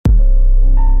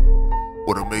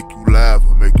What'll make you laugh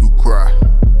or make you cry?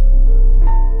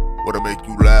 What'll make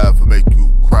you laugh or make you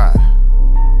cry?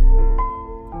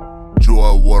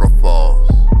 Joy waterfalls.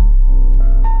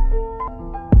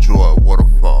 Joy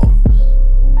waterfalls.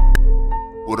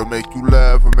 What'll make you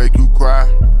laugh or make you cry?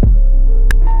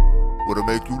 What'll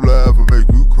make you laugh or make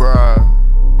you cry?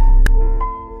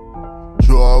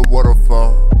 Joy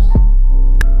waterfalls.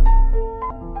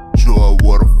 Joy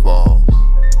waterfalls.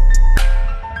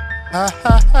 Ha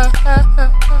ha ha ha ha.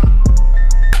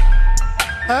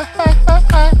 Ha ha ha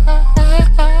ha ha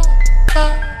ha.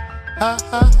 Ha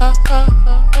ha ha ha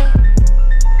ha.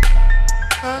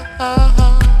 Ha ha ha.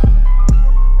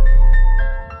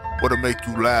 What'll make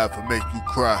you laugh and make you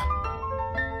cry?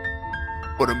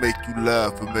 What'll make you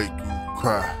laugh and make you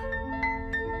cry?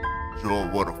 Joy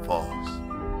waterfalls.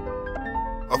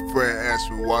 A friend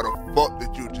asked me, why the fuck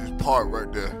did you just park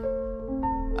right there?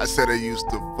 I said I used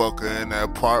to fuck her in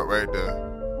that park right there.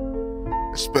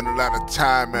 I spent a lot of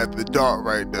time at the dark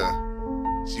right there.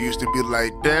 She used to be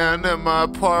like, down at my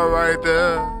park right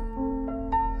there.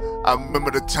 I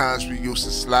remember the times we used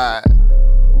to slide.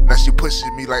 Now she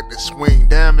pushes me like the swing,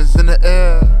 diamonds in the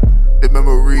air. The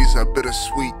memories are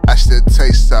bittersweet. I still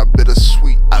taste are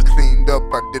bittersweet. I cleaned up,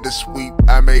 I did a sweep.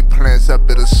 I made plans, I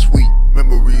bittersweet.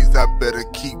 Memories I better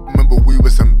keep. Remember we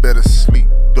was in better sleep.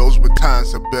 Those were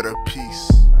times of better peace.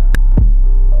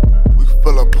 We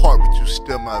fell apart, but you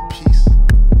still my peace.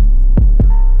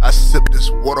 I sip this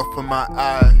water from my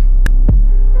eye.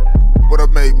 What'll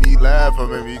make me laugh or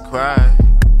make me cry?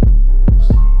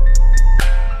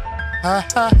 Ha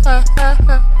ha ha ha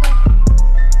ha.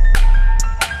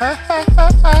 Ha ha ha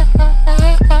ha ha.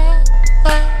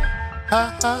 Ha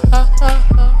ha ha ha.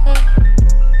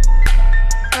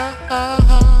 Ha ha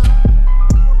ha.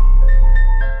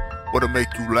 What'll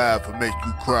make you laugh or make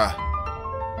you cry?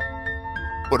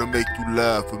 What'll make you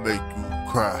laugh or make you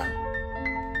cry?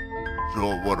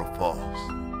 Joy waterfalls.